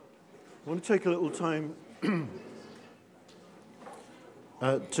I want to take a little time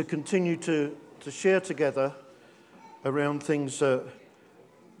to continue to share together around things that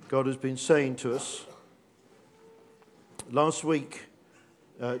God has been saying to us. Last week,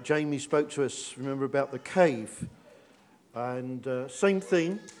 Jamie spoke to us, remember, about the cave. And same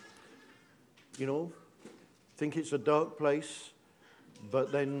thing, think it's a dark place,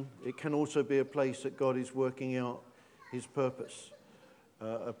 but then it can also be a place that God is working out his purpose.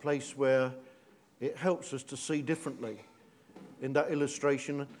 A place where it helps us to see differently. In that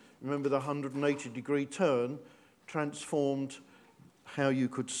illustration, remember the 180-degree turn transformed how you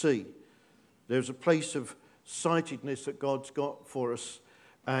could see. There's a place of sightedness that God's got for us.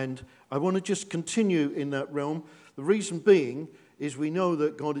 And I want to just continue in that realm. The reason being is we know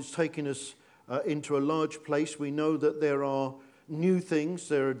that God is taking us into a large place. We know that there are new things,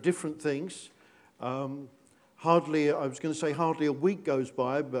 there are different things. Hardly a week goes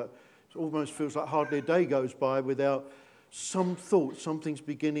by, but it almost feels like hardly a day goes by without some thought, something's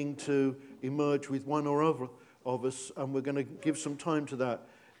beginning to emerge with one or other of us, and we're going to give some time to that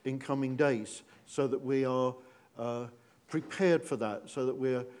in coming days so that we are prepared for that, so that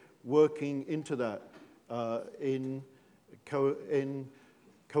we're working into that in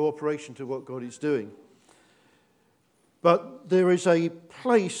cooperation to what God is doing. But there is a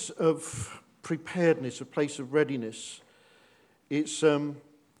place of preparedness, a place of readiness. It's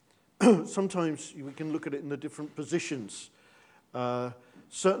sometimes we can look at it in the different positions.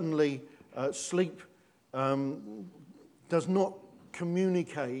 Certainly, sleep does not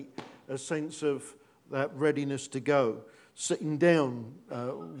communicate a sense of that readiness to go. Sitting down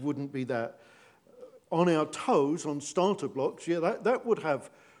wouldn't be that. On our toes, on starter blocks, that would have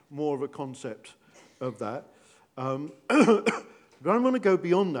more of a concept of that. But I'm going to go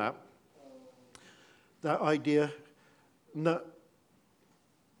beyond that idea that,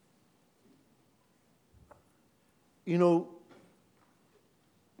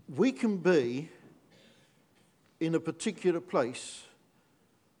 we can be in a particular place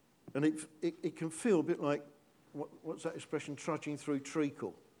and it can feel a bit like, what's that expression, trudging through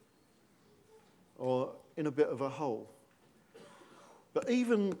treacle or in a bit of a hole. But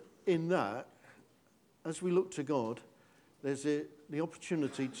even in that, as we look to God, there's the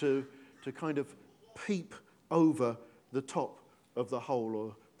opportunity to kind of peep over the top of the hole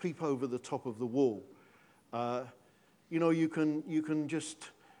or peep over the top of the wall. You can just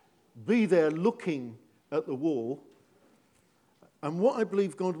be there looking at the wall. And what I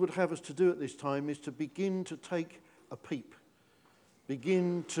believe God would have us to do at this time is to begin to take a peep,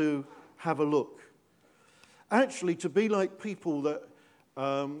 begin to have a look. Actually, to be like people that,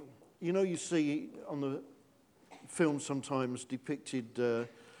 you see on the film sometimes depicted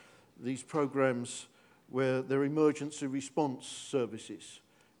these programs where they're emergency response services,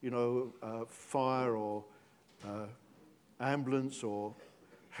 fire or ambulance or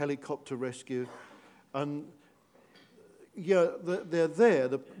helicopter rescue. And they're there,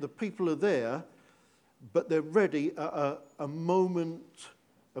 the people are there, but they're ready at a moment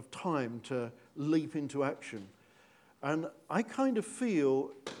of time to leap into action. And I kind of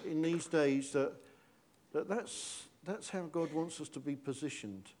feel in these days that's how God wants us to be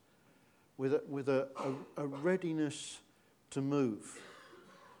positioned, with a readiness to move.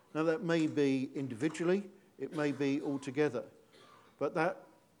 Now that may be individually, it may be all together, but that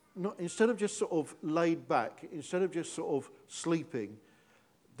instead of just sort of laid back, instead of just sort of sleeping,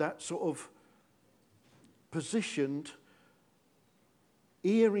 that sort of positioned,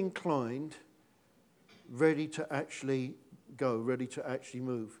 ear inclined, ready to actually go, ready to actually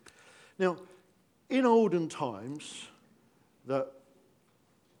move. Now, in olden times, that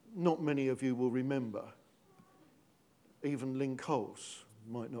not many of you will remember, even Lynn Coles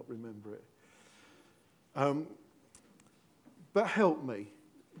might not remember it. But help me.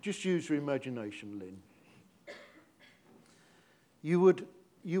 Just use your imagination, Lynn. You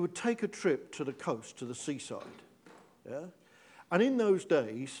would take a trip to the coast, to the seaside, yeah? And in those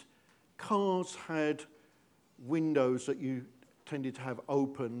days, cars had windows that you tended to have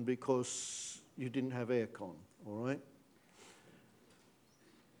open because you didn't have aircon, all right?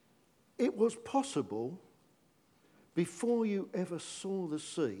 It was possible, before you ever saw the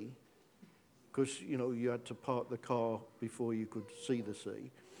sea, because, you had to park the car before you could see the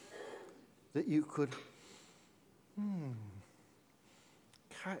sea, that you could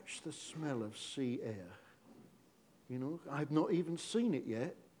catch the smell of sea air. I've not even seen it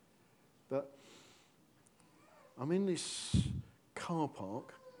yet, but I'm in this car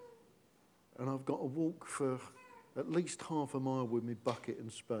park and I've got to walk for at least half a mile with my bucket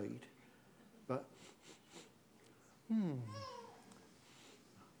and spade. But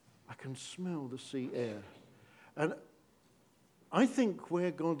I can smell the sea air. And I think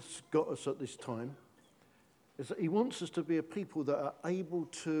where God's got us at this time is that he wants us to be a people that are able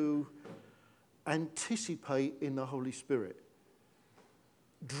to anticipate in the Holy Spirit,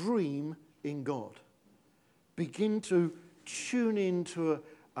 dream in God, begin to tune into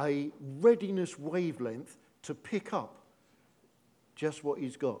a readiness wavelength to pick up just what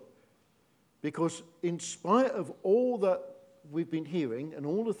he's got. Because in spite of all that we've been hearing and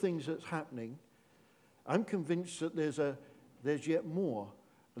all the things that's happening, I'm convinced that there's yet more,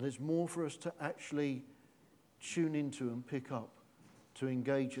 and there's more for us to actually tune into and pick up to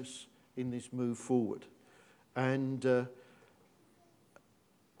engage us in this move forward. And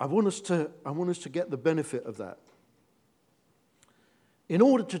I want us to get the benefit of that. In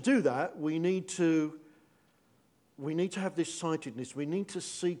order to do that, we need to have this sightedness. We need to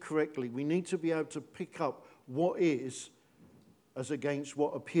see correctly. We need to be able to pick up what is as against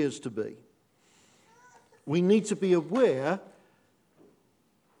what appears to be. We need to be aware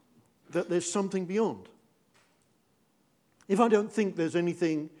that there's something beyond. If I don't think there's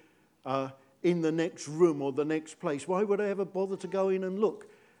anything in the next room or the next place, why would I ever bother to go in and look?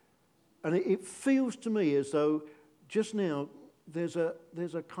 And it feels to me as though just now there's a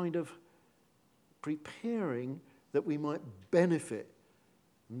kind of preparing that we might benefit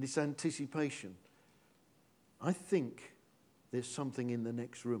from this anticipation. I think there's something in the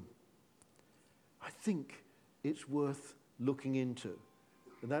next room. I think it's worth looking into.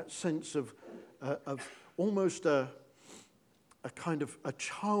 And that sense of almost a kind of a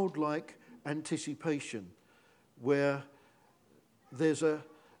childlike anticipation where there's a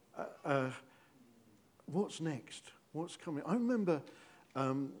what's next? What's coming? I remember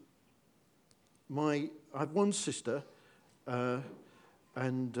I had one sister,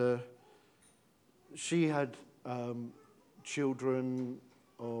 and she had children,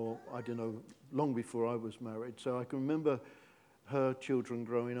 or I don't know, long before I was married. So I can remember her children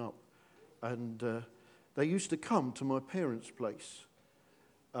growing up, and they used to come to my parents' place.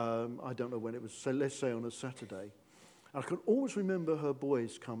 I don't know when it was, so let's say on a Saturday. I can always remember her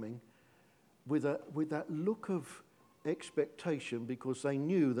boys coming with that look of expectation, because they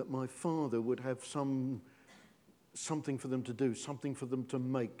knew that my father would have something for them to do, something for them to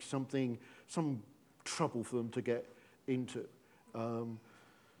make, some trouble for them to get into, some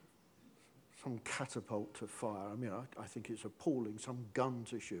catapult to fire. I mean, I think it's appalling. Some gun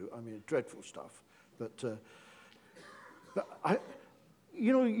to shoot. I mean, dreadful stuff. But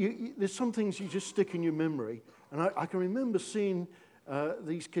there's some things you just stick in your memory, and I can remember seeing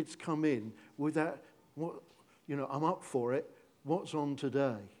these kids come in with that. I'm up for it. What's on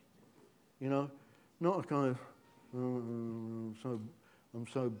today? Not a kind of I'm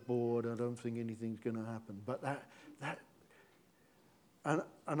so bored. I don't think anything's going to happen. But that.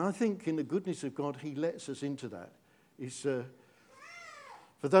 And I think in the goodness of God, he lets us into that.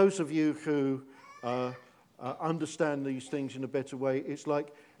 For those of you who understand these things in a better way, it's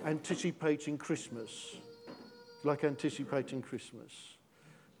like anticipating Christmas. It's like anticipating Christmas,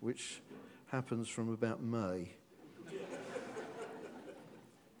 which happens from about May.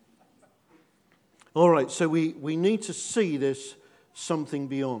 All right, so we need to see there's something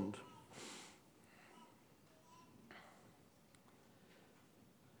beyond.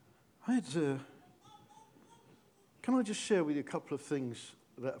 Can I just share with you a couple of things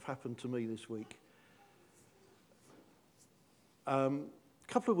that have happened to me this week? A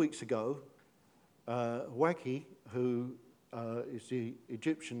couple of weeks ago, Waki, who is the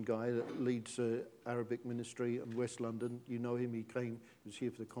Egyptian guy that leads Arabic ministry in West London, you know him, he was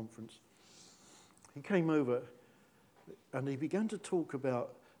here for the conference. He came over and he began to talk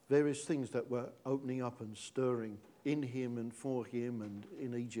about various things that were opening up and stirring in him and for him and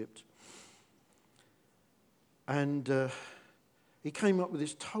in Egypt. And he came up with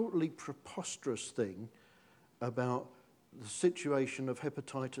this totally preposterous thing about the situation of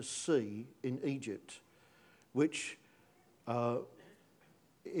hepatitis C in Egypt, which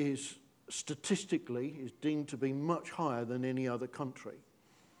is statistically deemed to be much higher than any other country.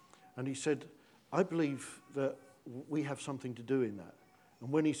 And he said, I believe that we have something to do in that. And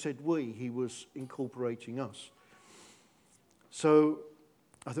when he said we, he was incorporating us. So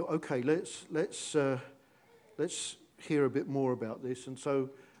I thought, okay, let's hear a bit more about this. And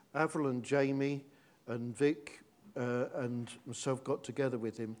so Avril and Jamie and Vic and myself got together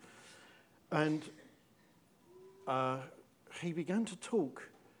with him. And he began to talk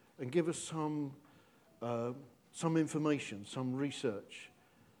and give us some information, some research.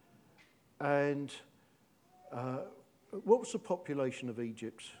 And what was the population of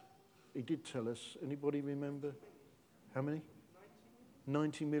Egypt? He did tell us. Anybody remember? How many?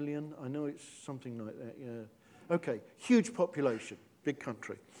 90 million? I know it's something like that, yeah. Okay, huge population, big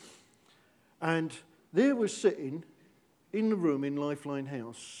country. And there we're sitting in the room in Lifeline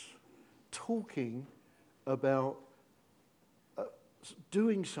House talking about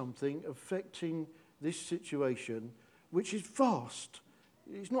doing something affecting this situation, which is vast.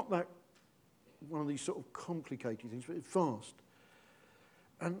 It's not that one of these sort of complicated things, but it's vast.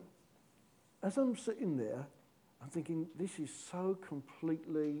 And as I'm sitting there, I'm thinking, this is so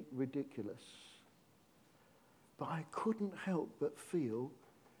completely ridiculous. But I couldn't help but feel,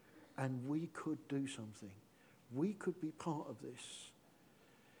 and we could do something. We could be part of this.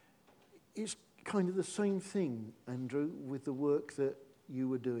 It's kind of the same thing, Andrew, with the work that you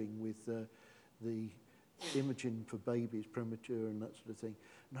were doing with the imaging for babies, premature and that sort of thing.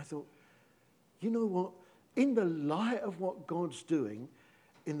 And I thought, you know what? In the light of what God's doing,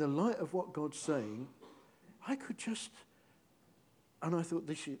 in the light of what God's saying, I could just, and I thought,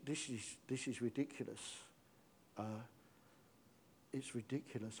 this is ridiculous. It's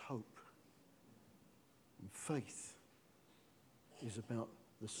ridiculous hope. And faith is about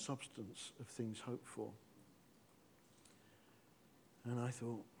the substance of things hoped for. And I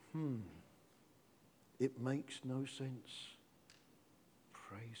thought, it makes no sense.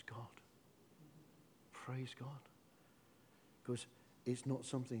 Praise God. Praise God. Because it's not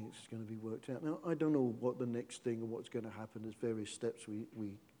something that's going to be worked out. Now, I don't know what the next thing or what's going to happen. There's various steps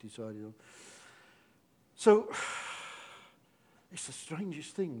we decided on. So, it's the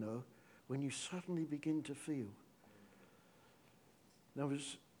strangest thing, though, when you suddenly begin to feel.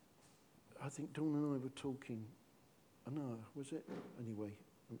 I think Dawn and I were talking, no, was it? Anyway,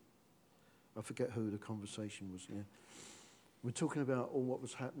 I forget who the conversation was, yeah. We're talking about all what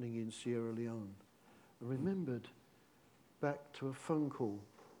was happening in Sierra Leone. I remembered back to a phone call.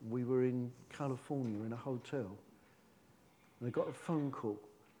 We were in California in a hotel, and I got a phone call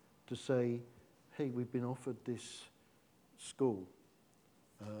to say, hey, we've been offered this school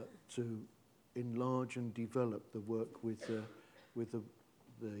to enlarge and develop the work with the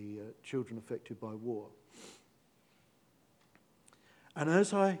children affected by war. And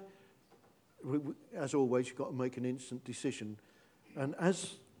as always, you've got to make an instant decision. And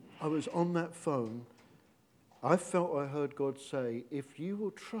as I was on that phone, I felt I heard God say, if you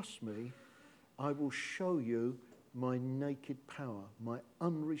will trust me, I will show you my naked power, my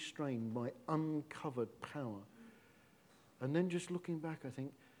unrestrained, my uncovered power. And then just looking back, I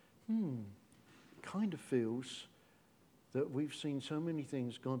think, it kind of feels that we've seen so many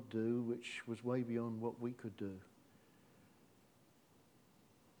things God do which was way beyond what we could do.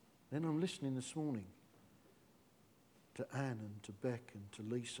 Then I'm listening this morning to Anne and to Beck and to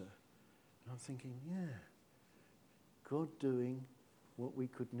Lisa, and I'm thinking, yeah, God doing what we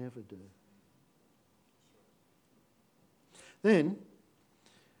could never do. Then,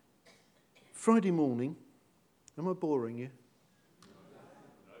 Friday morning, am I boring you?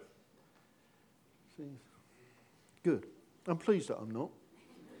 No. Good. I'm pleased that I'm not.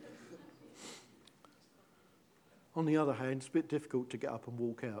 On the other hand, it's a bit difficult to get up and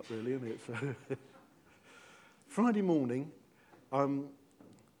walk out, really, isn't it? So Friday morning, I'm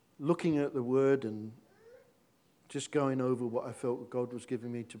looking at the Word and just going over what I felt God was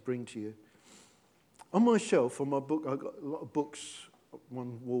giving me to bring to you. On my shelf, on my book, I've got a lot of books on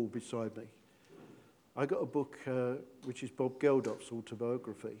one wall beside me. I got a book which is Bob Geldof's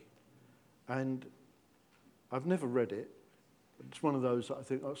autobiography, and I've never read it. It's one of those that I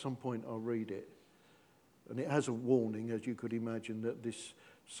think at some point I'll read it. And it has a warning, as you could imagine, that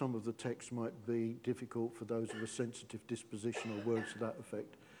some of the text might be difficult for those of a sensitive disposition or words to that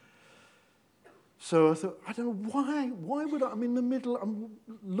effect. So I thought, I don't know why would I'm in the middle, I'm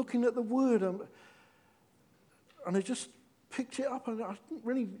looking at the Word, and I just picked it up, and I didn't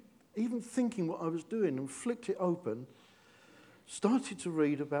really even thinking what I was doing, and flicked it open, started to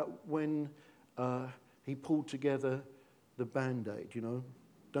read about when he pulled together the Band-Aid,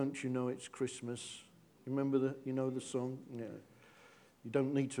 Don't you know it's Christmas? You remember the song? Yeah. You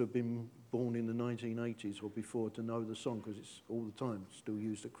don't need to have been born in the 1980s or before to know the song, because it's all the time still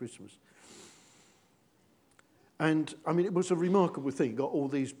used at Christmas. And, it was a remarkable thing. You got all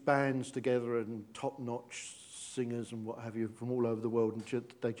these bands together and top-notch singers and what have you from all over the world, and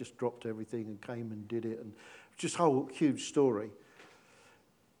they just dropped everything and came and did it, and just a whole huge story.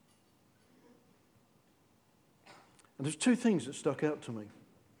 And there's two things that stuck out to me.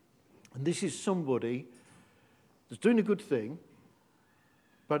 And this is somebody that's doing a good thing,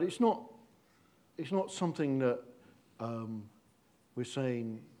 but it's not something that we're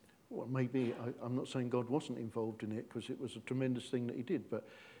saying, well, maybe, I'm not saying God wasn't involved in it, because it was a tremendous thing that he did, but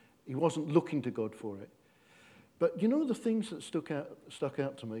he wasn't looking to God for it. But you know the things that stuck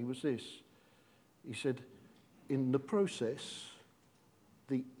out to me was this. He said, in the process,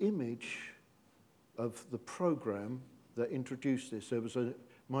 the image of the program that introduced this, there was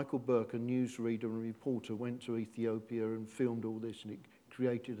Michael Burke, a newsreader and reporter, went to Ethiopia and filmed all this, and it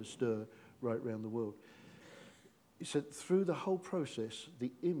created a stir right around the world. He said, through the whole process,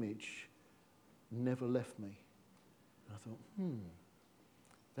 the image never left me. And I thought,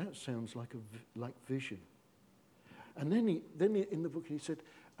 that sounds like vision. And then in the book he said,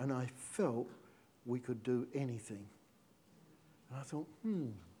 and I felt we could do anything. And I thought,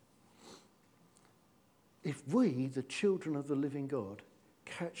 if we, the children of the living God,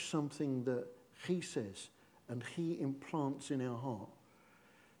 catch something that he says and he implants in our heart,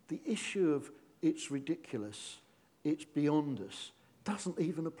 the issue of it's ridiculous, it's beyond us, doesn't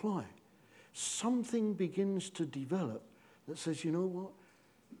even apply. Something begins to develop that says, you know what?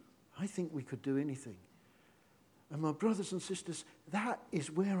 I think we could do anything. And my brothers and sisters, that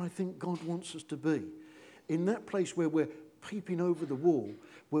is where I think God wants us to be. In that place where we're peeping over the wall,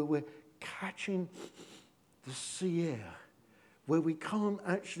 where we're catching the sea air, where we can't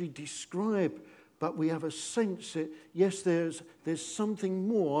actually describe, but we have a sense that, yes, there's something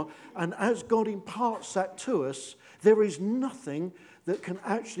more. And as God imparts that to us, there is nothing that can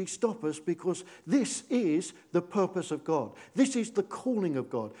actually stop us, because this is the purpose of God. This is the calling of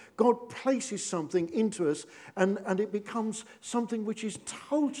God. God places something into us, and it becomes something which is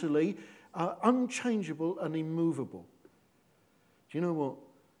totally unchangeable and immovable. Do you know what?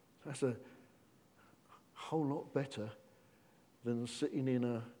 That's a whole lot better than sitting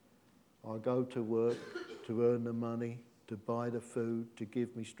in I go to work to earn the money, to buy the food, to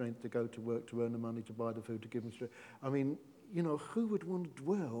give me strength to go to work, to earn the money, to buy the food, to give me strength. I mean, you know, who would want to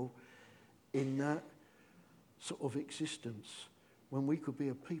dwell in that sort of existence when we could be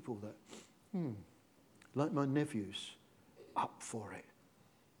a people that, like my nephews, up for it?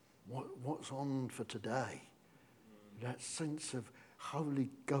 What's on for today? That sense of Holy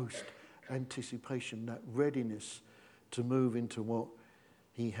Ghost anticipation, that readiness to move into what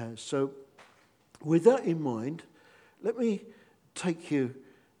he has. So with that in mind, let me take you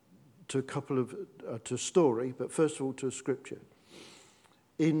to a couple of, to a story, but first of all to a scripture.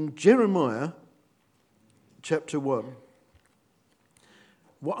 In Jeremiah chapter 1,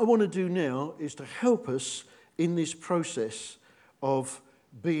 what I want to do now is to help us in this process of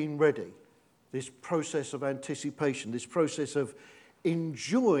being ready, this process of anticipation, this process of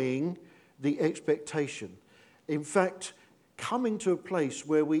enjoying the expectation. In fact, coming to a place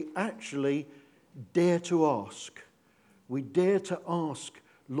where we actually dare to ask. We dare to ask,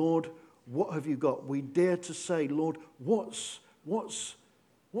 Lord, what have you got? We dare to say, Lord, what's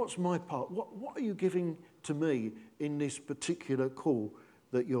my part? What are you giving to me in this particular call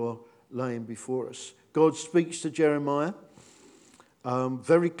that you're laying before us? God speaks to Jeremiah.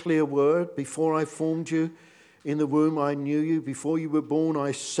 Very clear word. Before I formed you in the womb, I knew you. Before you were born,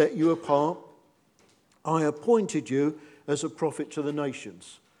 I set you apart. I appointed you as a prophet to the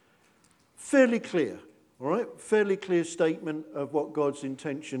nations. Fairly clear, all right? Fairly clear statement of what God's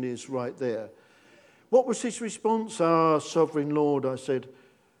intention is right there. What was his response? Sovereign Lord, I said,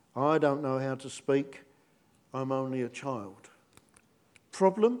 I don't know how to speak. I'm only a child.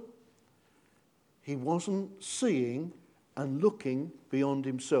 Problem? He wasn't seeing and looking beyond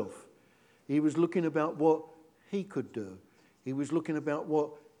himself. He was looking about what he could do. He was looking about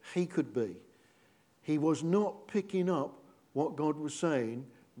what he could be. He was not picking up what God was saying,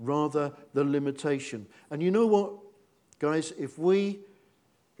 rather the limitation. And you know what, guys? If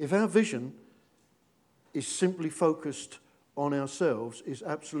our vision is simply focused on ourselves, is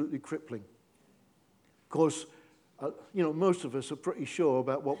absolutely crippling. Because, most of us are pretty sure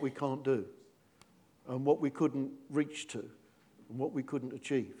about what we can't do and what we couldn't reach to and what we couldn't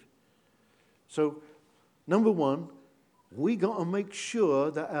achieve. So, number one, we got to make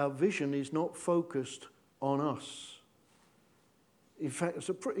sure that our vision is not focused on us. In fact, it's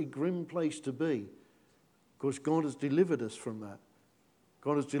a pretty grim place to be, because God has delivered us from that.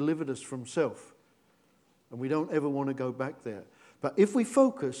 God has delivered us from self, and we don't ever want to go back there. But if we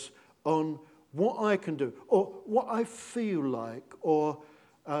focus on what I can do, or what I feel like, or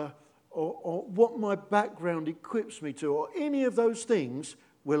what my background equips me to, or any of those things,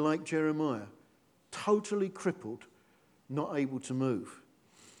 we're like Jeremiah, totally crippled, not able to move.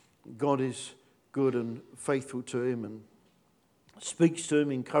 God is good and faithful to him and speaks to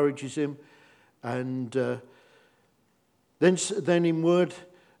him, encourages him. And then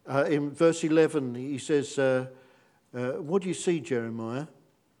in verse 11, he says, what do you see, Jeremiah?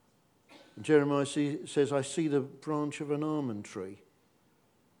 And Jeremiah says, I see the branch of an almond tree.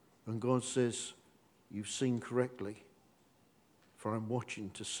 And God says, you've seen correctly, for I'm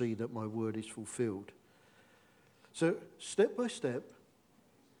watching to see that my word is fulfilled. So step by step,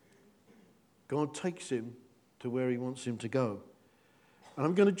 God takes him to where he wants him to go. And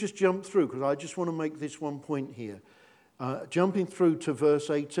I'm going to just jump through because I just want to make this one point here. Jumping through to verse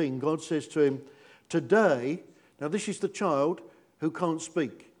 18, God says to him, today, now this is the child who can't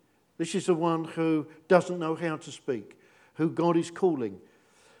speak. This is the one who doesn't know how to speak, who God is calling.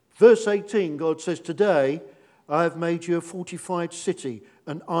 Verse 18, God says, today I have made you a fortified city,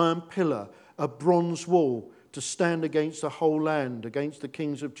 an iron pillar, a bronze wall to stand against the whole land, against the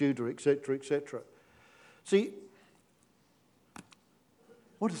kings of Judah, etc., etc. See,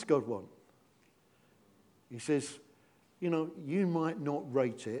 what does God want? He says, you might not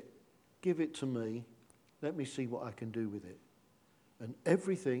rate it. Give it to me. Let me see what I can do with it. And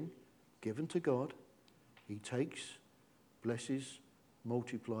everything given to God, he takes, blesses,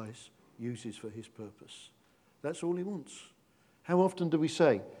 multiplies, uses for his purpose. That's all he wants. How often do we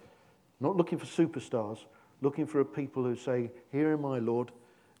say, not looking for superstars, looking for a people who say, here am I, Lord,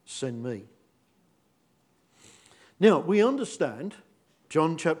 send me. Now, we understand,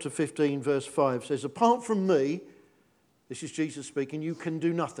 John chapter 15, verse 5 says, apart from me, this is Jesus speaking, you can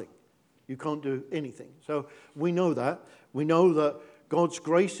do nothing. You can't do anything. So we know that. We know that God's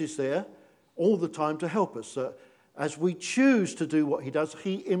grace is there all the time to help us. As we choose to do what he does,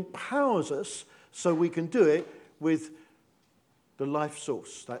 he empowers us so we can do it with the life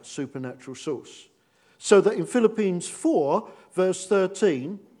source, that supernatural source. So that in Philippians 4, verse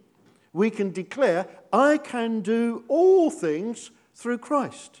 13, we can declare, I can do all things through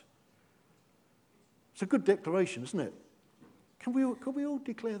Christ. It's a good declaration, isn't it? Can we all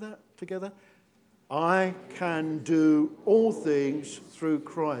declare that together? I can do all things through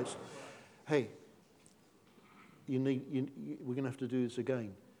Christ. Hey, we're going to have to do this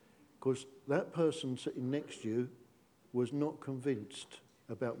again. Because that person sitting next to you was not convinced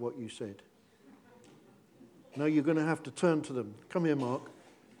about what you said. No, you're going to have to turn to them. Come here, Mark.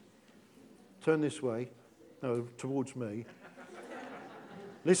 Turn this way. No, towards me.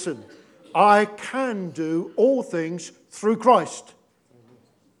 Listen, I can do all things through Christ.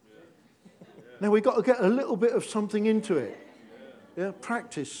 Now we've got to get a little bit of something into it. Yeah,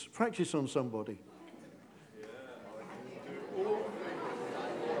 practice on somebody.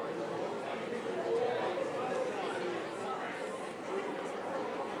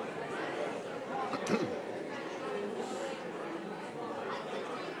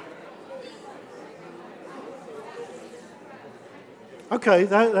 Okay,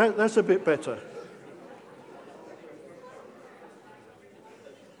 that's a bit better.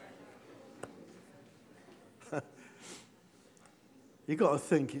 You've got to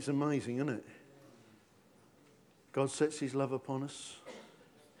think, it's amazing, isn't it? God sets his love upon us.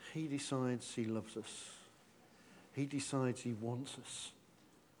 He decides he loves us. He decides he wants us.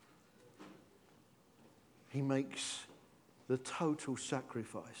 He makes the total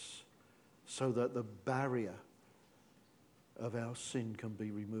sacrifice so that the barrier of our sin can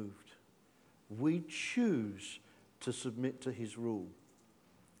be removed. We choose to submit to his rule.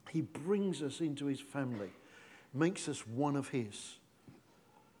 He brings us into his family, makes us one of his.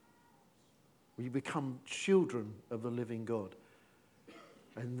 We become children of the living God.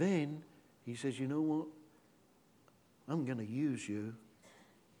 And then he says, you know what? I'm going to use you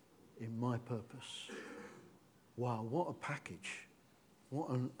in my purpose. Wow, what a package. What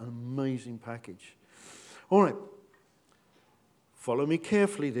an amazing package. All right. Follow me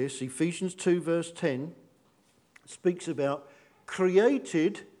carefully this. Ephesians 2 verse 10 speaks about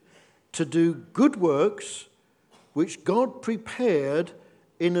created to do good works which God prepared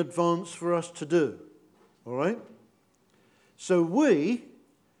in advance for us to do. All right? So we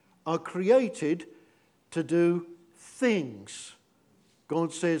are created to do things.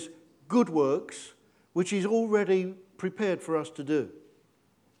 God says good works which he's already prepared for us to do.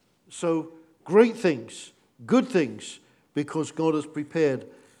 So great things, good things, because God has prepared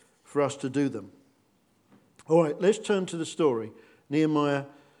for us to do them. All right, let's turn to the story. Nehemiah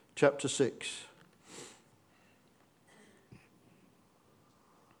chapter 6.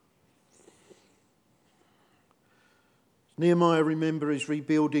 Nehemiah, remember, is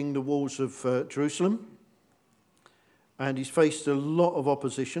rebuilding the walls of Jerusalem. And he's faced a lot of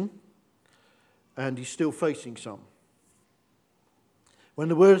opposition. And he's still facing some. When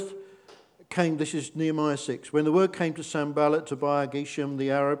the word came, this is Nehemiah 6, when the word came to Sanballat, Tobiah, Geshem,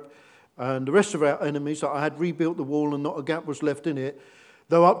 the Arab, and the rest of our enemies, that I had rebuilt the wall and not a gap was left in it,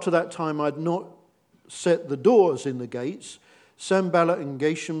 though up to that time I had not set the doors in the gates, Sanballat and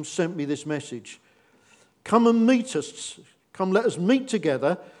Geshem sent me this message. Come and meet us. Come, let us meet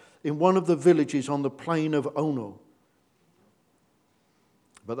together in one of the villages on the plain of Ono.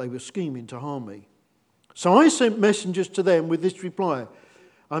 But they were scheming to harm me. So I sent messengers to them with this reply: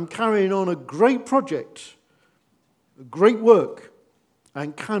 I'm carrying on a great project, a great work,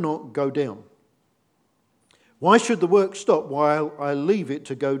 and cannot go down. Why should the work stop while I leave it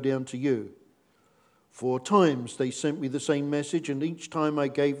to go down to you? 4 times they sent me the same message, and each time I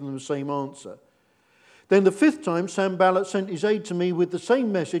gave them the same answer. Then the 5th time Sanballat sent his aide to me with the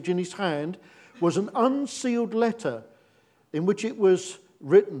same message. In his hand was an unsealed letter in which it was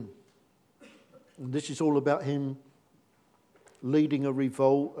written. And this is all about him leading a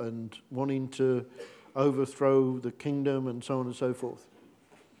revolt and wanting to overthrow the kingdom and so on and so forth.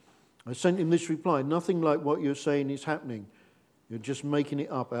 I sent him this reply: nothing like what you're saying is happening. You're just making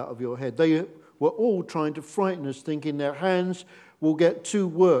it up out of your head. They were all trying to frighten us, thinking their hands will get too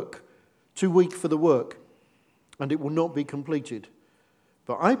weak for the work, and it will not be completed.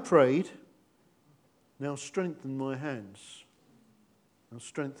 But I prayed, now strengthen my hands. Now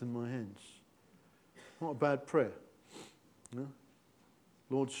strengthen my hands. Not a bad prayer. No?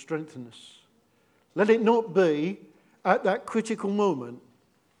 Lord, strengthen us. Let it not be at that critical moment.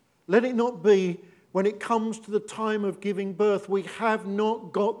 Let it not be when it comes to the time of giving birth. We have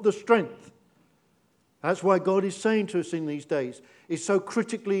not got the strength. That's why God is saying to us in these days, it's so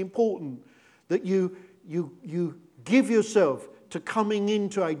critically important that you give yourself to coming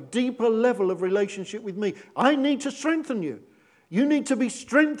into a deeper level of relationship with me. I need to strengthen you. You need to be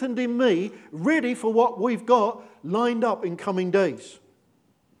strengthened in me, ready for what we've got lined up in coming days.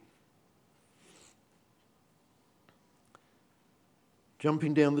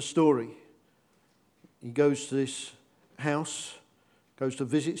 Jumping down the story, he goes to this house, goes to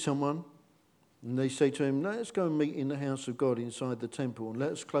visit someone, and they say to him, let's go and meet in the house of God inside the temple, and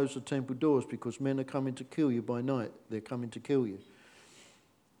let's close the temple doors because men are coming to kill you by night. They're coming to kill you.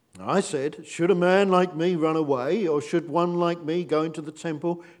 I said, should a man like me run away, or should one like me go into the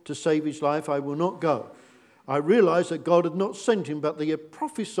temple to save his life? I will not go. I realized that God had not sent him, but they had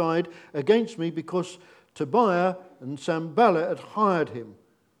prophesied against me because Tobiah and Sanballat had hired him.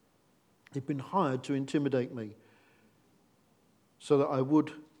 He'd been hired to intimidate me so that I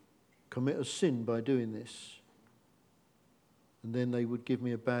would commit a sin by doing this. And then they would give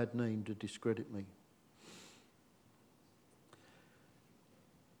me a bad name to discredit me.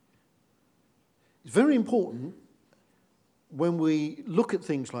 It's very important when we look at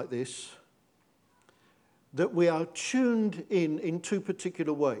things like this that we are tuned in 2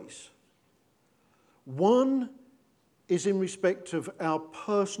 particular ways. One is in respect of our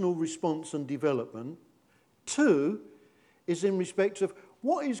personal response and development. 2 is in respect of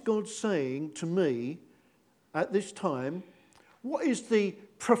what is God saying to me at this time? What is the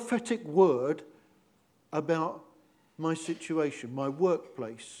prophetic word about my situation, my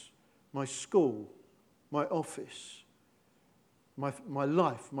workplace, my school, my office, my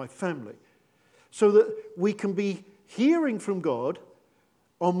life, my family? So that we can be hearing from God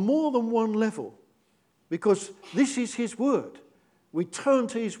on more than one level. Because this is His word. We turn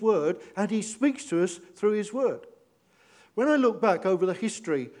to His word and He speaks to us through His word. When I look back over the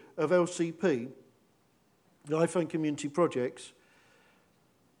history of LCP, Life and Community Projects,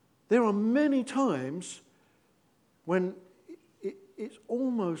 there are many times when it's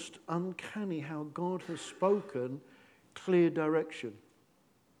almost uncanny how God has spoken clear direction.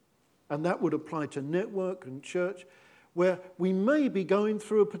 And that would apply to network and church, where we may be going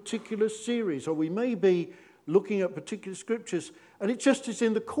through a particular series, or we may be looking at particular scriptures, and it just is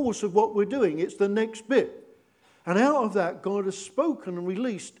in the course of what we're doing. It's the next bit. And out of that, God has spoken and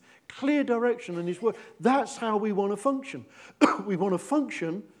released clear direction in His word. That's how we want to function. We want to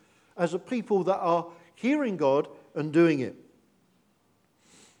function as a people that are hearing God and doing it.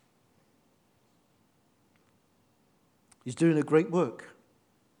 He's doing a great work.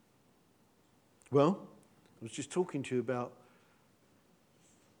 Well, I was just talking to you about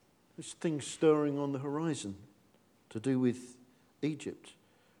this thing stirring on the horizon to do with Egypt.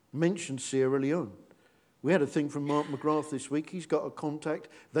 Mentioned Sierra Leone. We had a thing from Mark McGrath this week. He's got a contact.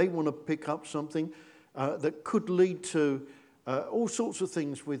 They want to pick up something that could lead to all sorts of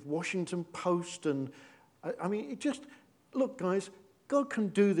things with Washington Post. And I mean, it just, look, guys, God can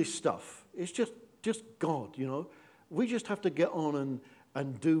do this stuff. It's just God, you know. We just have to get on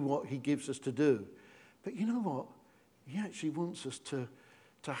and do what He gives us to do. But you know what? He actually wants us to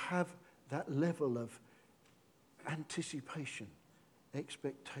have that level of anticipation,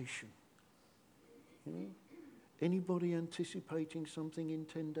 expectation. You know? Anybody anticipating something in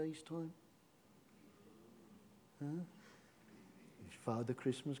 10 days' time? Huh? Is Father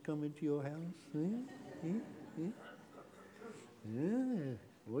Christmas coming to your house? Yeah.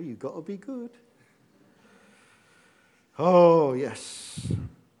 Well, you've got to be good. Oh, yes.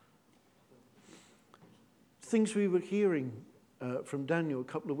 Things we were hearing from Daniel a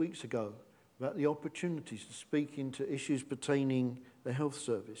couple of weeks ago about the opportunities to speak into issues pertaining the health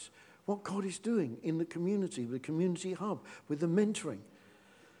service. What God is doing in the community, the community hub, with the mentoring.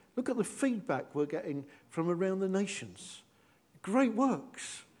 Look at the feedback we're getting from around the nations. Great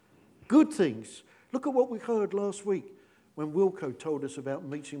works, good things. Look at what we heard last week when Wilco told us about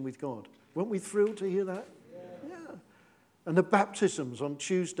meeting with God. Weren't we thrilled to hear that? Yeah. And the baptisms on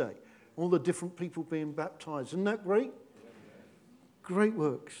Tuesday, all the different people being baptized. Isn't that great? Great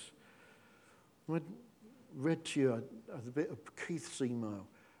works. I read to you a bit of Keith's email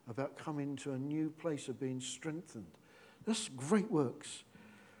about coming to a new place of being strengthened. That's great works.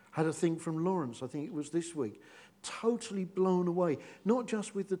 Had a thing from Lawrence, I think it was this week. Totally blown away, not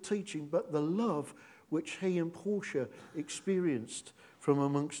just with the teaching, but the love which he and Portia experienced from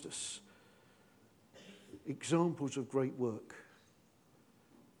amongst us. Examples of great work.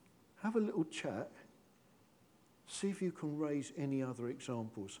 Have a little chat. See if you can raise any other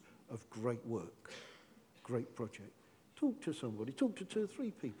examples of great work, great project. Talk to somebody, talk to 2 or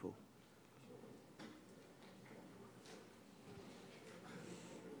 3 people.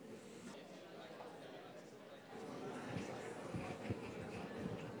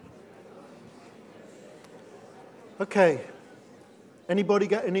 Okay, anybody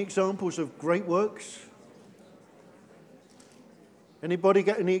got any examples of great works? Anybody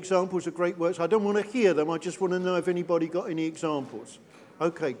got any examples of great works? I don't want to hear them, I just want to know if anybody got any examples.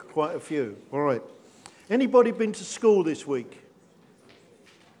 Okay, quite a few. All right. Anybody been to school this week?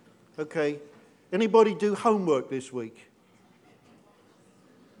 Okay. Anybody do homework this week?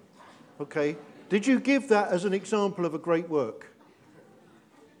 Okay. Did you give that as an example of a great work?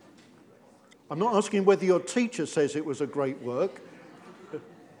 I'm not asking whether your teacher says it was a great work.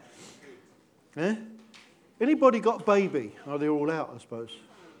 Eh? Anybody got baby? Oh, they're all out, I suppose.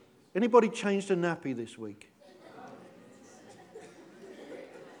 Anybody changed a nappy this week?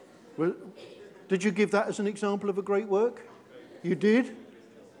 Well, did you give that as an example of a great work? You did?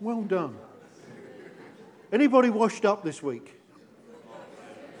 Well done. Anybody washed up this week?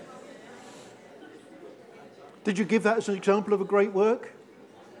 Did you give that as an example of a great work?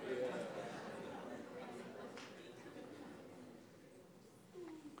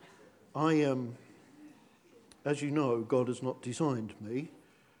 As you know, God has not designed me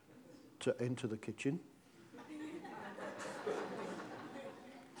to enter the kitchen.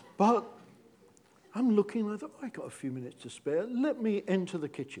 But I'm looking, I thought, I got a few minutes to spare. Let me enter the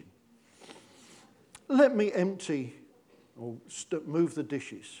kitchen. Let me empty or move the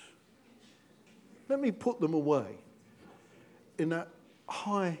dishes. Let me put them away in that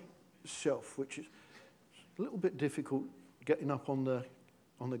high shelf, which is a little bit difficult getting up on the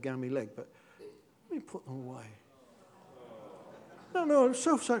gammy leg, but let me put them away. No, I'm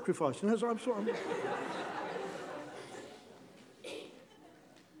self-sacrificing.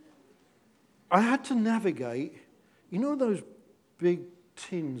 I had to navigate, you know those big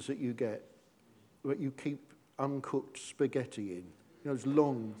tins that you get, that you keep uncooked spaghetti in, those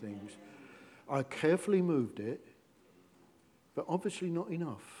long things. I carefully moved it, but obviously not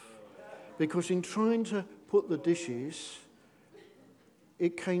enough. Because in trying to put the dishes,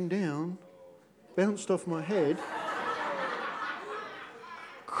 it came down, bounced off my head,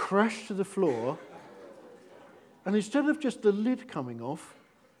 crashed to the floor, and instead of just the lid coming off,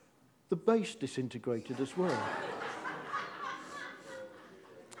 the base disintegrated as well.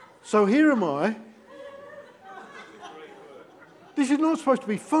 So here am I. This is not supposed to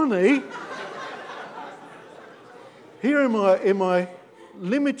be funny. Here am I in my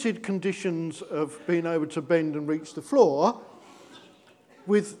limited conditions of being able to bend and reach the floor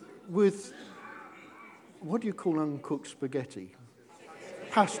with what do you call uncooked spaghetti?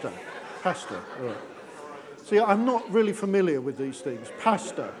 Pasta. All right. See, I'm not really familiar with these things.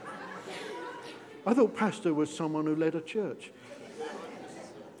 Pasta. I thought pastor was someone who led a church.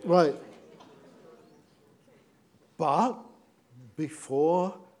 Right. But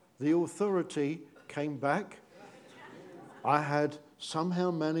before the authority came back, I had somehow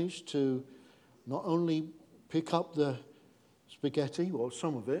managed to not only pick up the spaghetti, or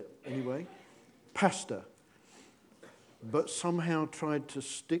some of it anyway, pasta, but somehow tried to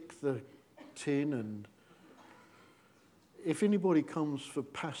stick the tin. And if anybody comes for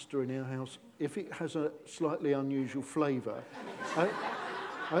pasta in our house, if it has a slightly unusual flavour,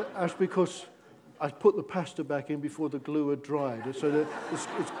 that's because I put the pasta back in before the glue had dried. So that it's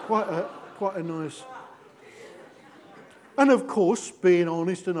quite a nice. And of course, being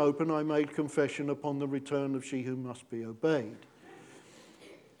honest and open, I made confession upon the return of she who must be obeyed.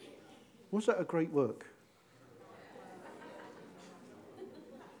 Was that a great work?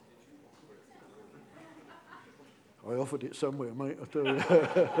 I offered it somewhere, mate, I tell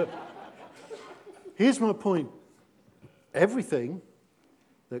you. Here's my point. Everything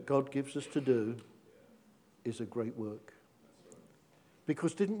that God gives us to do is a great work.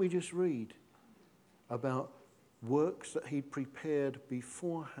 Because didn't we just read about works that He'd prepared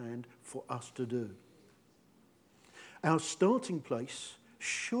beforehand for us to do? Our starting place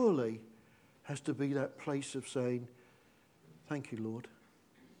surely has to be that place of saying, thank you, Lord.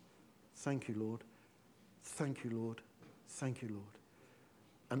 Thank you, Lord. Thank you, Lord. Thank you, Lord.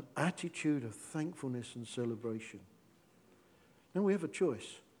 An attitude of thankfulness and celebration. Now we have a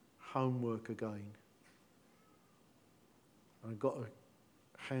choice. Homework again. I've got to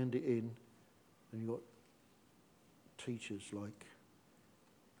hand it in, and you've got teachers like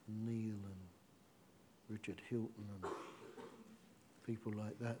Neil and Richard Hilton and people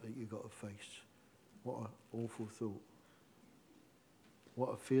like that you've got to face. What an awful thought. What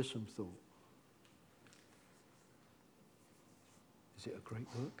a fearsome thought. Is it a great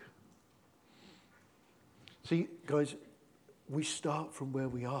work? See, guys, we start from where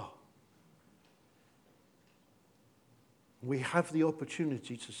we are. We have the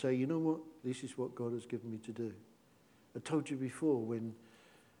opportunity to say, you know what, this is what God has given me to do. I told you before, when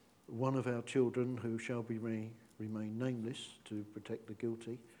one of our children, who shall be remain nameless to protect the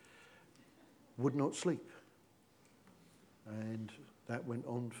guilty, would not sleep. And that went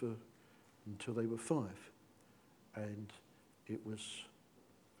on until they were 5. And it was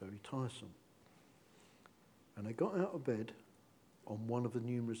very tiresome. And I got out of bed on one of the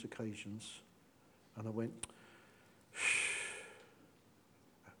numerous occasions, and I went, shh.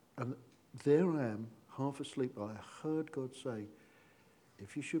 And there I am, half asleep. I heard God say,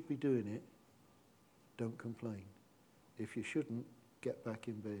 if you should be doing it, don't complain. If you shouldn't, get back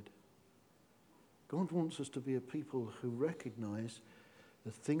in bed. God wants us to be a people who recognize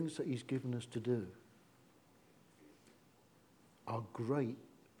the things that He's given us to do are great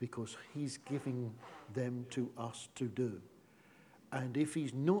because He's giving them to us to do. And if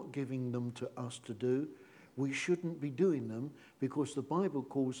He's not giving them to us to do, we shouldn't be doing them because the Bible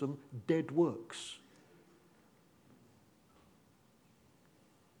calls them dead works.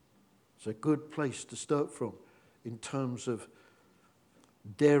 It's a good place to start from in terms of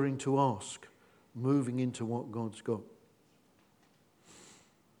daring to ask, moving into what God's got.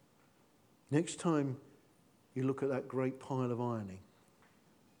 Next time you look at that great pile of ironing,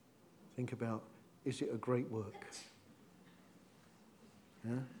 think about, is it a great work?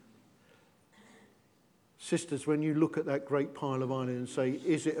 Yeah? Sisters, when you look at that great pile of ironing and say,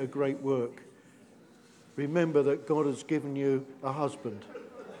 is it a great work? Remember that God has given you a husband.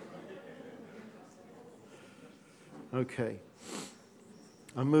 Okay.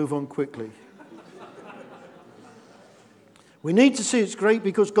 I move on quickly. We need to see it's great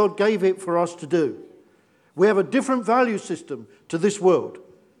because God gave it for us to do. We have a different value system to this world.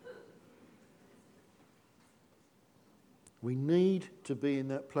 We need to be in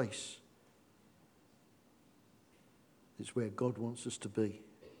that place. It's where God wants us to be.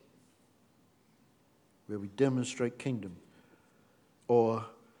 Where we demonstrate kingdom. Or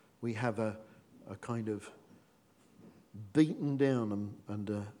we have a kind of beaten down and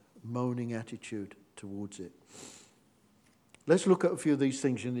a moaning attitude towards it. Let's look at a few of these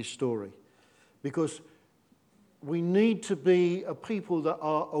things in this story. Because we need to be a people that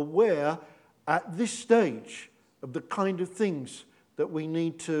are aware at this stage of the kind of things that we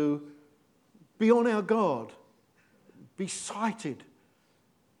need to be on our guard, be sighted,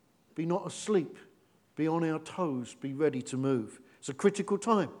 be not asleep, be on our toes, be ready to move. It's a critical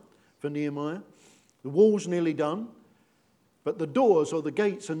time for Nehemiah. The wall's nearly done, but the doors or the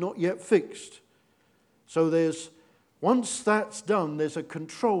gates are not yet fixed. So once that's done, there's a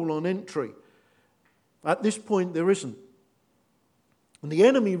control on entry. At this point, there isn't. And the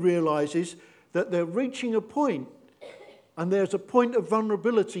enemy realizes that they're reaching a point, and there's a point of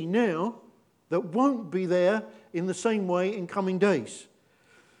vulnerability now that won't be there in the same way in coming days.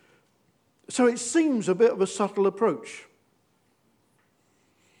 So it seems a bit of a subtle approach.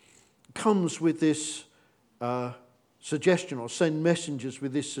 Comes with this suggestion, or send messengers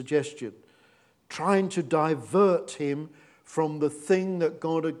with this suggestion, trying to divert him from the thing that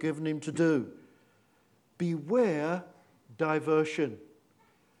God had given him to do. Beware diversion.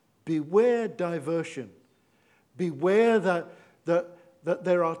 Beware diversion. Beware that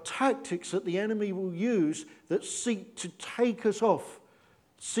there are tactics that the enemy will use that seek to take us off,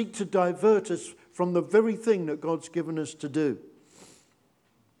 seek to divert us from the very thing that God's given us to do.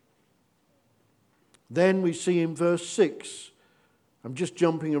 Then we see in verse 6 I'm just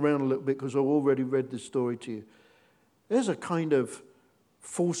jumping around a little bit because I've already read this story to you. There's a kind of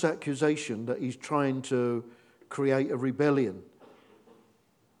false accusation that he's trying to create a rebellion,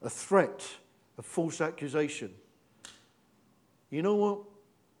 a threat, a false accusation. You know what?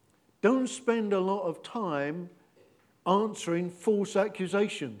 Don't spend a lot of time answering false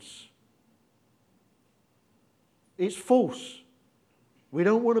accusations. It's false. We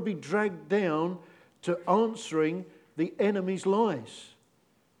don't want to be dragged down to answering the enemy's lies,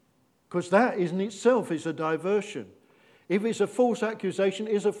 because that in itself is a diversion. If it's a false accusation,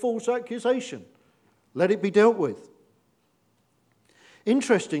 it's a false accusation. Let it be dealt with.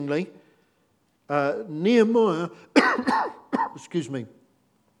 Interestingly, Nehemiah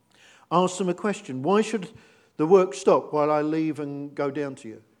asked them a question. Why should the work stop while I leave and go down to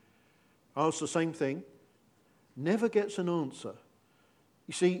you? Ask the same thing. Never gets an answer.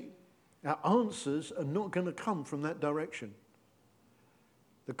 You see, our answers are not going to come from that direction.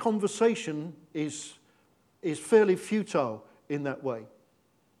 The conversation is fairly futile in that way.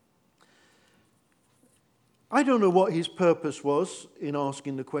 I don't know what his purpose was in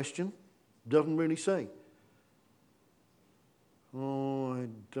asking the question. Doesn't really say. Oh, I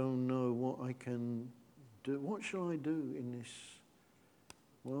don't know what I can do. What shall I do in this?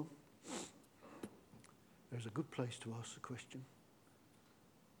 Well, there's a good place to ask the question.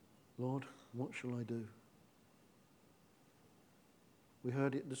 Lord, what shall I do? We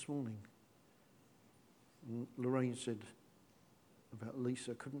heard it this morning. Lorraine said about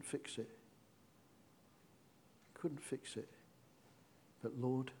Lisa, couldn't fix it. Couldn't fix it. But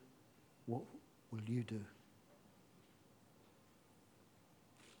Lord, what will you do?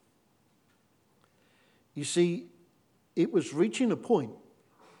 You see, it was reaching a point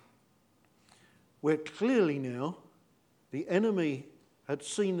where clearly now the enemy had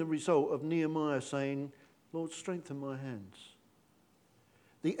seen the result of Nehemiah saying, Lord, strengthen my hands.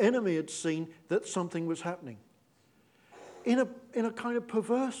 The enemy had seen that something was happening. In a kind of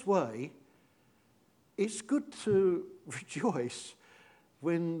perverse way, it's good to rejoice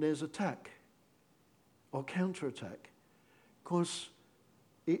when there's attack or counterattack, because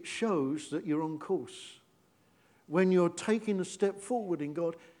it shows that you're on course. When you're taking a step forward in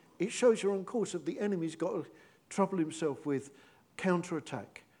God, it shows you're on course. If the enemy's got to trouble himself with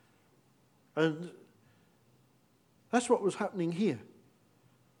counterattack. And that's what was happening here.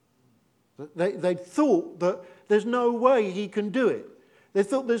 They thought that there's no way he can do it. They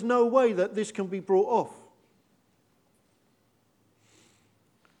thought there's no way that this can be brought off.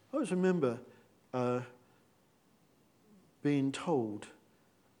 I always remember being told,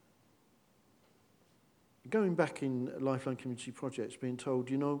 going back in Lifeline Community Projects, being told,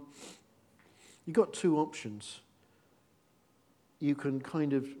 you know, you've got two options. You can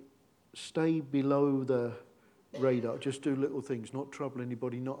kind of stay below the radar, just do little things, not trouble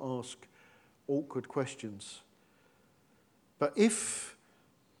anybody, not ask awkward questions. But if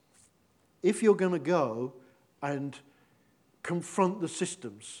you're going to go and confront the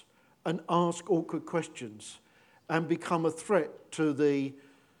systems and ask awkward questions and become a threat to the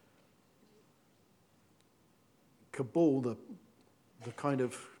cabal, the kind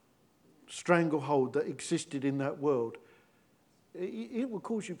of stranglehold that existed in that world, it will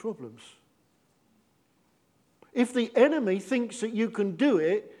cause you problems. If the enemy thinks that you can do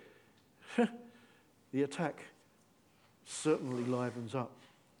it, the attack certainly livens up.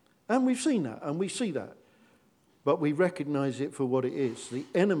 And we've seen that, and we see that. But we recognize it for what it is. The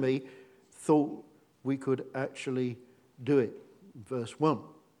enemy thought we could actually do it. Verse 1.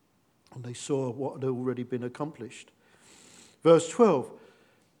 And they saw what had already been accomplished. Verse 12.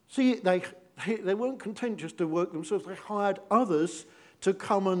 See, they weren't content just to work themselves. They hired others to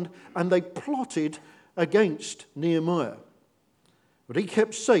come and they plotted against Nehemiah. But he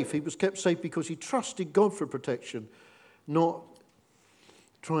kept safe. He was kept safe because he trusted God for protection, not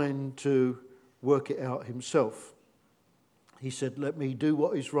trying to work it out himself. He said, let me do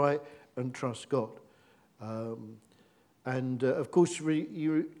what is right and trust God. Of course,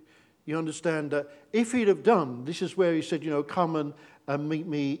 you understand that if he'd have done, this is where he said, come and meet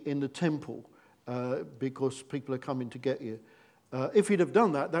me in the temple because people are coming to get you. If he'd have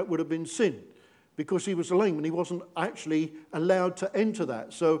done that, that would have been sin, because he was a layman. He wasn't actually allowed to enter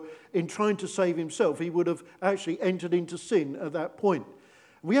that. So in trying to save himself, he would have actually entered into sin at that point.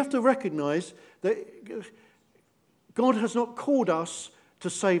 We have to recognize that God has not called us to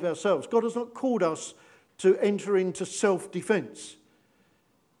save ourselves. God has not called us to enter into self-defense.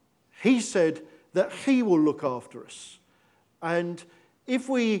 He said that he will look after us. And if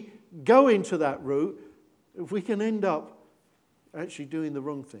we go into that route, we can end up actually doing the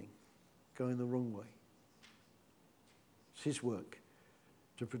wrong thing, going the wrong way. It's his work.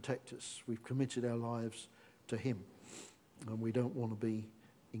 to protect us. We've committed our lives to him, and we don't want to be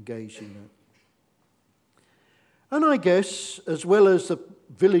engaged in that. And I guess, as well as the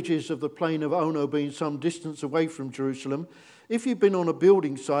villages of the plain of Ono being some distance away from Jerusalem, if you've been on a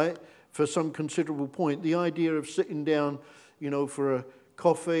building site for some considerable point, the idea of sitting down, for a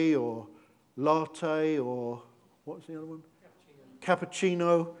coffee or latte or, what's the other one?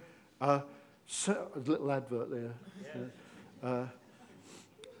 Cappuccino. A little advert there. Yeah.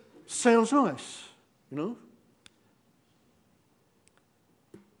 Sounds nice,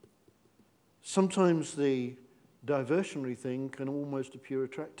 Sometimes the diversionary thing can almost appear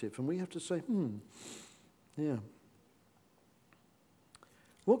attractive, and we have to say, yeah.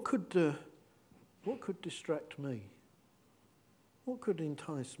 What could distract me? What could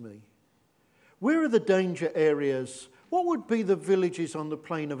entice me? Where are the danger areas? What would be the villages on the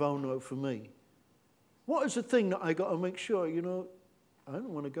plain of Ono for me? What is the thing that I got to make sure, I don't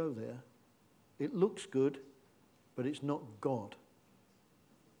want to go there. It looks good, but it's not God.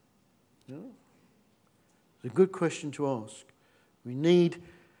 It's a good question to ask. We need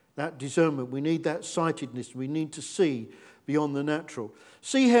that discernment. We need that sightedness. We need to see beyond the natural.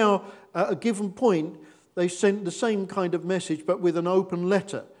 See how at a given point they sent the same kind of message but with an open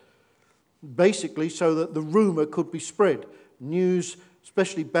letter. Basically so that the rumour could be spread. News,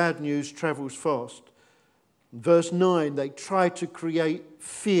 especially bad news, travels fast. Verse 9, they try to create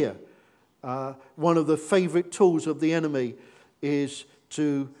fear. One of the favourite tools of the enemy is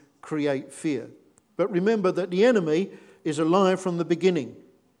to create fear. But remember that the enemy is a liar from the beginning.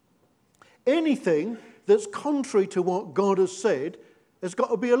 Anything that's contrary to what God has said has got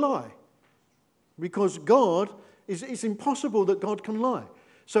to be a lie. Because it's impossible that God can lie.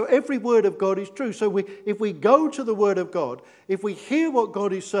 So every word of God is true. So if we go to the word of God, if we hear what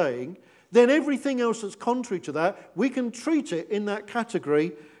God is saying, then everything else that's contrary to that, we can treat it in that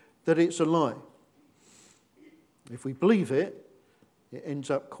category that it's a lie. If we believe it, it ends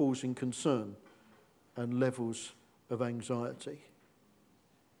up causing concern and levels of anxiety.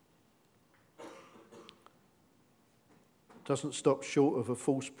 Doesn't stop short of a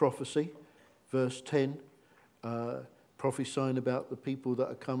false prophecy. Verse 10, prophesying about the people that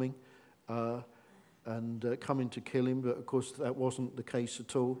are coming and coming to kill him, but of course that wasn't the case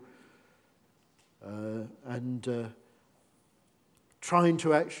at all. And trying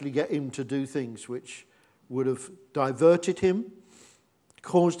to actually get him to do things which would have diverted him,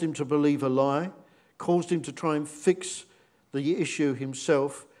 caused him to believe a lie, caused him to try and fix the issue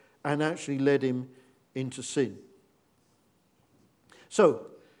himself, and actually led him into sin. So,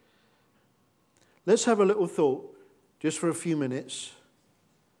 let's have a little thought, just for a few minutes,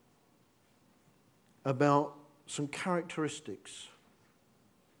 about some characteristics.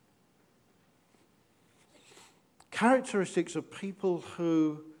 Characteristics of people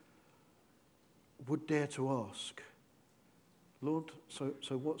who would dare to ask, Lord, so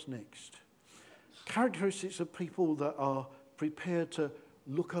what's next? Characteristics of people that are prepared to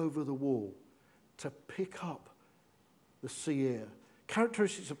look over the wall, to pick up the sea air.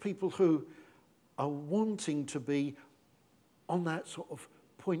 Characteristics of people who are wanting to be on that sort of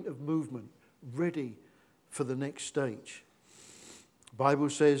point of movement, ready for the next stage. The Bible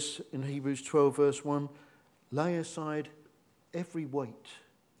says in Hebrews 12 verse 1, lay aside every weight.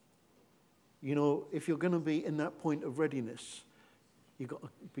 If you're going to be in that point of readiness, you've got to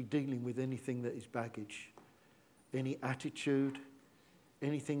be dealing with anything that is baggage, any attitude,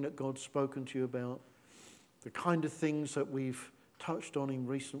 anything that God's spoken to you about, the kind of things that we've touched on in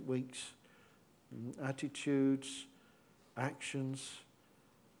recent weeks, attitudes, actions,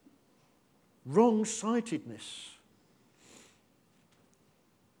 wrong-sightedness,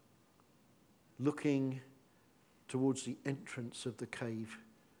 looking towards the entrance of the cave,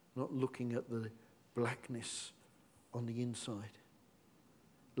 not looking at the blackness on the inside.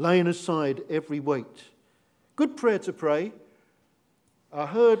 Laying aside every weight. Good prayer to pray. I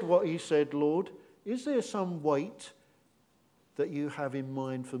heard what he said, Lord. Is there some weight that you have in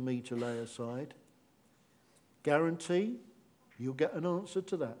mind for me to lay aside? Guarantee you'll get an answer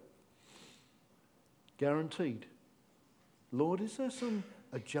to that. Guaranteed. Lord, is there some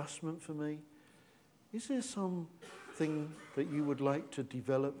adjustment for me? Is there something that you would like to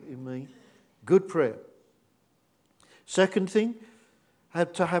develop in me? Good prayer. Second thing,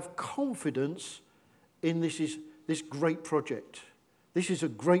 to have confidence in this great project. This is a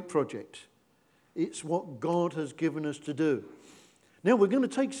great project. It's what God has given us to do. Now we're going to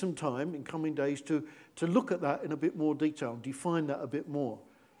take some time in coming days to look at that in a bit more detail, define that a bit more.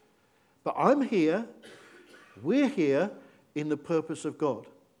 But we're here in the purpose of God.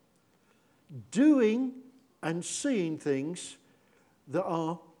 Doing and seeing things that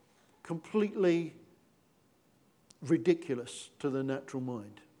are completely ridiculous to the natural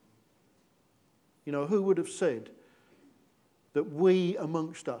mind. You know, who would have said that we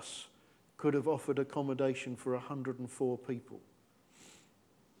amongst us could have offered accommodation for 104 people?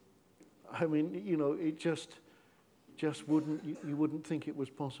 I mean, you know, it just wouldn't, you wouldn't think it was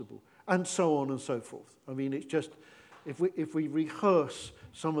possible. And so on and so forth. I mean, it's just, if we rehearse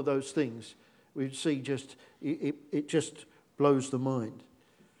some of those things, we'd see just, it just blows the mind.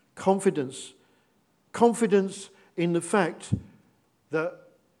 Confidence in the fact that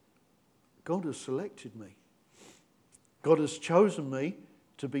God has selected me. God has chosen me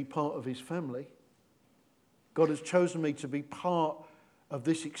to be part of his family. God has chosen me to be part of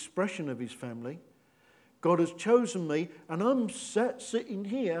this expression of his family. God has chosen me, and I'm sitting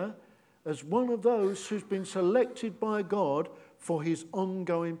here as one of those who's been selected by God for his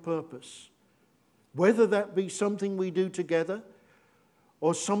ongoing purpose. Whether that be something we do together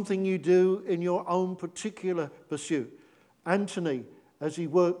or something you do in your own particular pursuit. Anthony, as he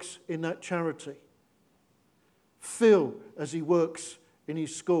works in that charity. Phil, as he works in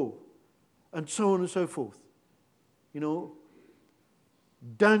his school. And so on and so forth. You know,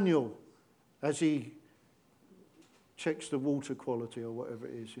 Daniel, as he checks the water quality or whatever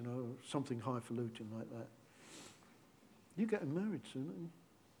it is, you know, something highfalutin like that. You're getting married soon,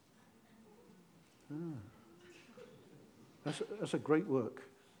 aren't you? That's a great work.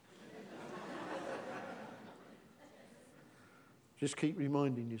 Just keep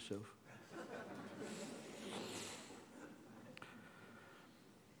reminding yourself.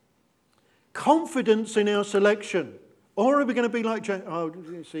 Confidence in our selection. Or are we going to be like James? Oh,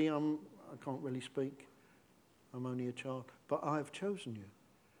 you see, I can't really speak. I'm only a child. But I have chosen you.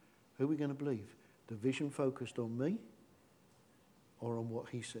 Who are we going to believe? The vision focused on me or on what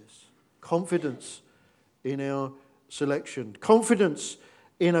he says? Confidence in our selection. Confidence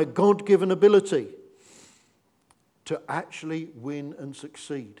in a God-given ability to actually win and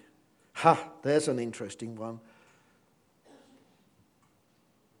succeed. There's an interesting one.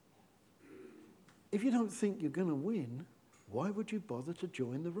 If you don't think you're going to win, why would you bother to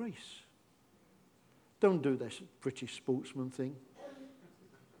join the race? Don't do this British sportsman thing.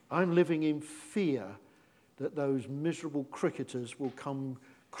 I'm living in fear that those miserable cricketers will come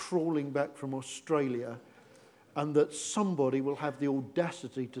crawling back from Australia and that somebody will have the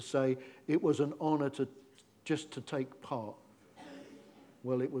audacity to say it was an honour just to take part.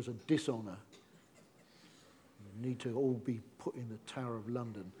 Well, it was a dishonour. You need to all be put in the Tower of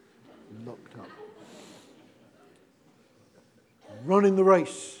London, locked up. Running the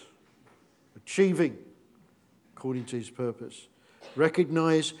race, achieving according to his purpose.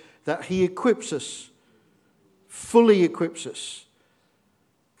 Recognise that he equips us, fully equips us.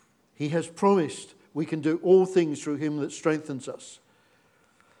 He has promised we can do all things through him that strengthens us.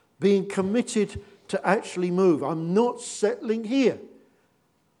 Being committed to actually move. I'm not settling here.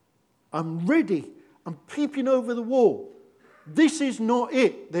 I'm ready. I'm peeping over the wall. This is not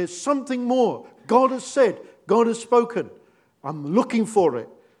it. There's something more. God has said. God has spoken. I'm looking for it.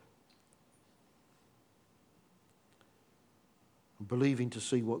 I'm believing to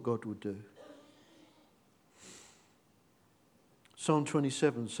see what God would do. Psalm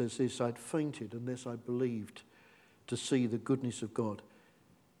 27 says this, I'd fainted unless I believed to see the goodness of God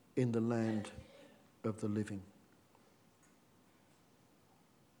in the land of the living.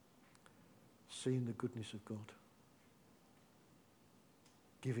 Seeing the goodness of God.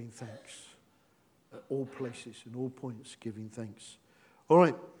 Giving thanks. At all places, in all points, giving thanks. All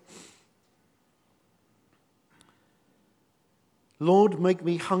right. Lord, make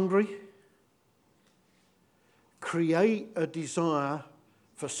me hungry. Create a desire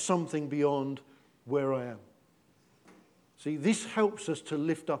for something beyond where I am. See, this helps us to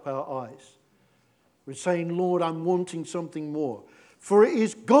lift up our eyes. We're saying, Lord, I'm wanting something more. For it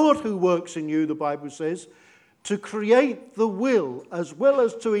is God who works in you, the Bible says, to create the will as well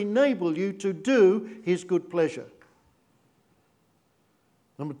as to enable you to do his good pleasure.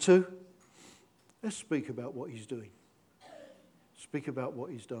 Number 2, let's speak about what he's doing. Speak about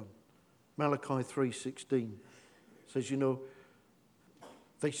what he's done. Malachi 3:16 says, you know,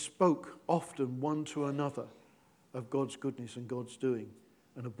 they spoke often one to another of God's goodness and God's doing.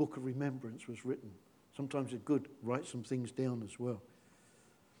 And a book of remembrance was written. Sometimes it's good, write some things down as well.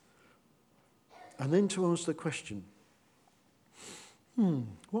 And then to ask the question,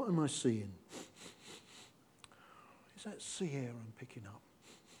 what am I seeing? Is that sea air I'm picking up?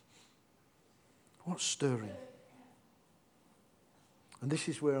 What's stirring? And this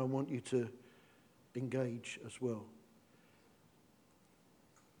is where I want you to engage as well.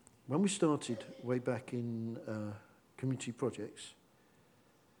 When we started way back in community projects,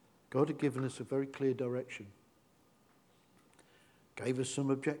 God had given us a very clear direction, gave us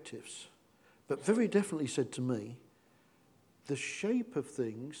some objectives, but very definitely said to me, the shape of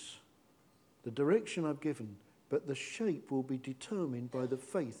things, the direction I've given, but the shape will be determined by the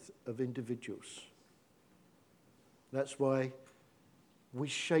faith of individuals. That's why we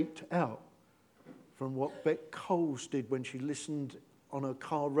shaped out from what Beck Coles did when she listened on her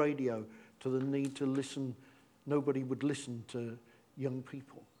car radio to the need to listen. Nobody would listen to young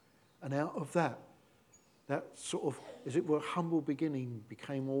people. And out of that sort of, as it were, humble beginning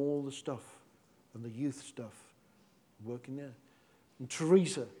became all the stuff and the youth stuff working there. And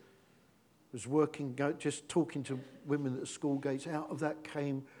Teresa was working, just talking to women at the school gates. Out of that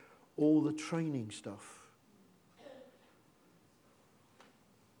came all the training stuff.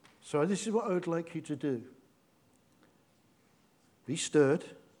 So this is what I would like you to do. Be stirred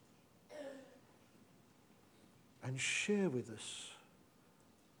and share with us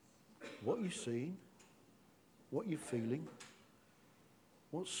what you're seeing, what you're feeling,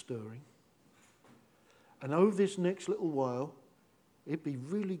 what's stirring. And over this next little while, it'd be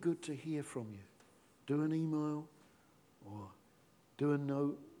really good to hear from you. Do an email or do a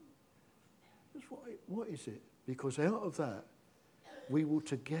note. Just what is it? Because out of that, we will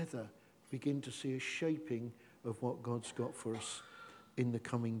together begin to see a shaping of what God's got for us in the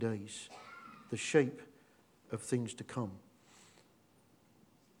coming days. The shape of things to come.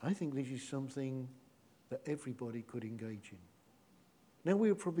 I think this is something that everybody could engage in. Now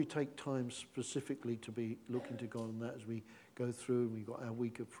we'll probably take time specifically to be looking to God on that as we go through, and we've got our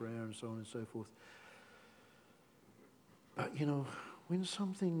week of prayer and so on and so forth. But when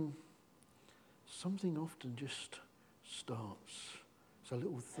something often just starts, it's a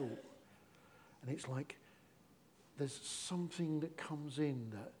little thought, and it's like there's something that comes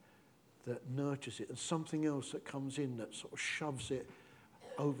in that nurtures it, and something else that comes in that sort of shoves it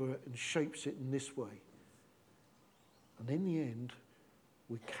over and shapes it in this way. And in the end,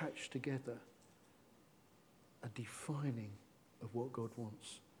 we catch together a defining of what God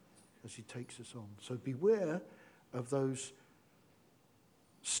wants as he takes us on. So beware of those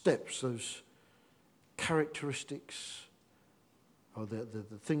steps, those characteristics, or the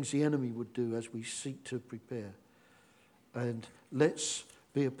things the enemy would do as we seek to prepare. And let's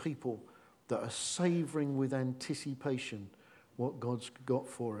be a people that are savouring with anticipation what God's got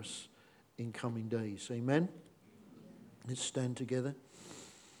for us in coming days. Amen? Let's stand together.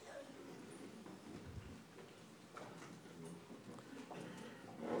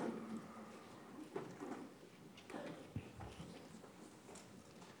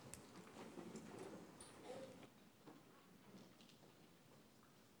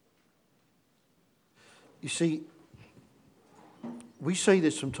 You see, we say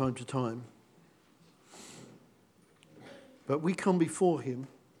this from time to time, but we come before him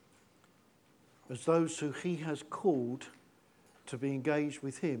as those who he has called to be engaged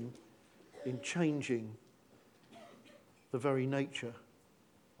with him in changing the very nature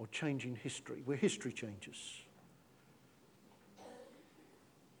or changing history. We're history changers.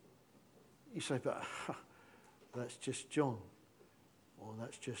 You say, but that's just John, or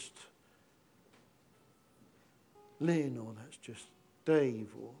that's just Lynn, or that's just Dave,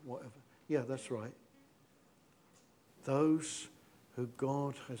 or whatever. Yeah, that's right. Those who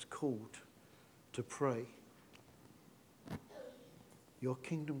God has called to pray, your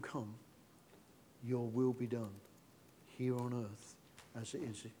kingdom come, your will be done, here on earth as it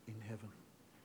is in heaven.